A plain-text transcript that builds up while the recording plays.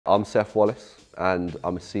I'm Seth Wallis and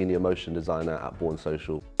I'm a senior motion designer at Born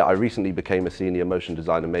Social. I recently became a senior motion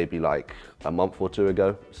designer maybe like a month or two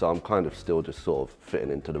ago, so I'm kind of still just sort of fitting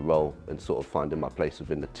into the role and sort of finding my place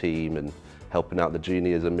within the team and helping out the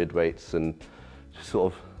juniors and midweights and just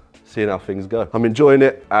sort of seeing how things go. I'm enjoying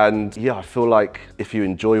it, and yeah, I feel like if you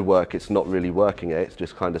enjoy work, it's not really working, it's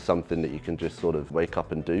just kind of something that you can just sort of wake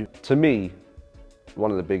up and do. To me, one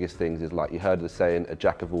of the biggest things is, like, you heard the saying, a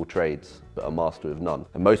jack of all trades, but a master of none.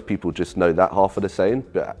 And most people just know that half of the saying,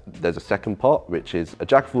 but there's a second part, which is a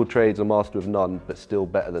jack of all trades, a master of none, but still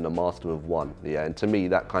better than a master of one. Yeah, and to me,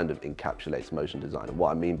 that kind of encapsulates motion design. And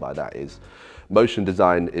what I mean by that is, motion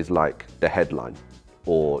design is like the headline,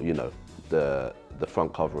 or, you know, the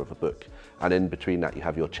front cover of a book. And in between that, you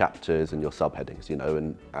have your chapters and your subheadings, you know,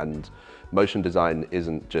 and motion design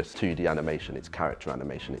isn't just 2D animation, it's character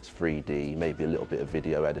animation, it's 3D, maybe a little bit of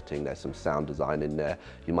video editing, there's some sound design in there.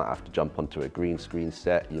 You might have to jump onto a green screen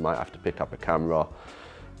set, you might have to pick up a camera,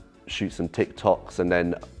 shoot some TikToks and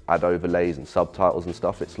then add overlays and subtitles and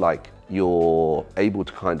stuff. It's like you're able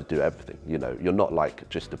to kind of do everything, you know. You're not like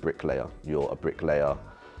just a bricklayer, you're a bricklayer,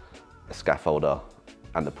 a scaffolder,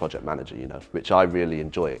 and the project manager, you know, which I really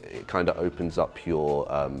enjoy. It kind of opens up your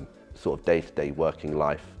sort of day-to-day working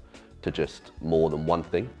life to just more than one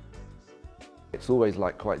thing. It's always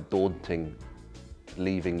like quite daunting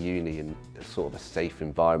leaving uni in sort of a safe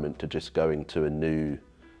environment to just going to a new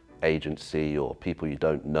agency or people you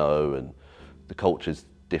don't know, and the culture's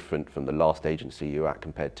different from the last agency you're at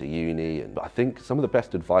compared to uni. And I think some of the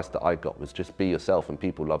best advice that I got was just be yourself, and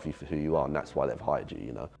people love you for who you are, and that's why they've hired you,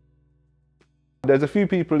 you know. There's a few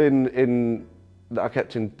people that I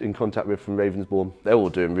kept in contact with from Ravensbourne. They're all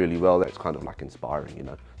doing really well. That's kind of like inspiring, you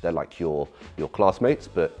know. They're like your classmates,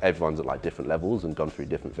 but everyone's at like different levels and gone through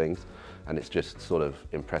different things. And it's just sort of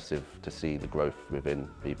impressive to see the growth within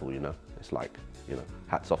people, you know. It's like, you know,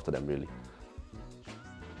 hats off to them, really.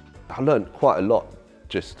 I learned quite a lot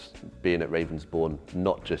just being at Ravensbourne,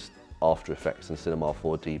 not just After Effects and Cinema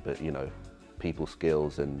 4D, but, you know, people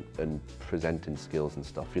skills and presenting skills and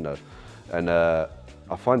stuff, you know. And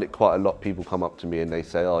I find it quite a lot, people come up to me and they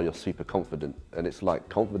say, oh, you're super confident. And it's like,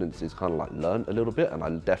 confidence is kind of like learned a little bit, and I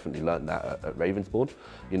definitely learned that at Ravensbourne.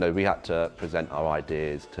 You know, we had to present our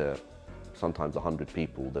ideas to sometimes 100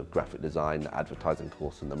 people, the graphic design, the advertising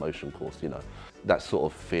course and the motion course, you know. That sort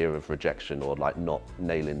of fear of rejection or like not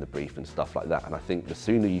nailing the brief and stuff like that. And I think the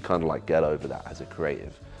sooner you kind of like get over that as a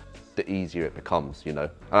creative, the easier it becomes, you know.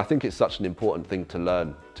 And I think it's such an important thing to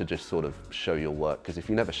learn, to just sort of show your work, because if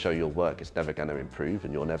you never show your work, it's never going to improve,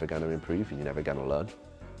 and you're never going to improve, and you're never going to learn.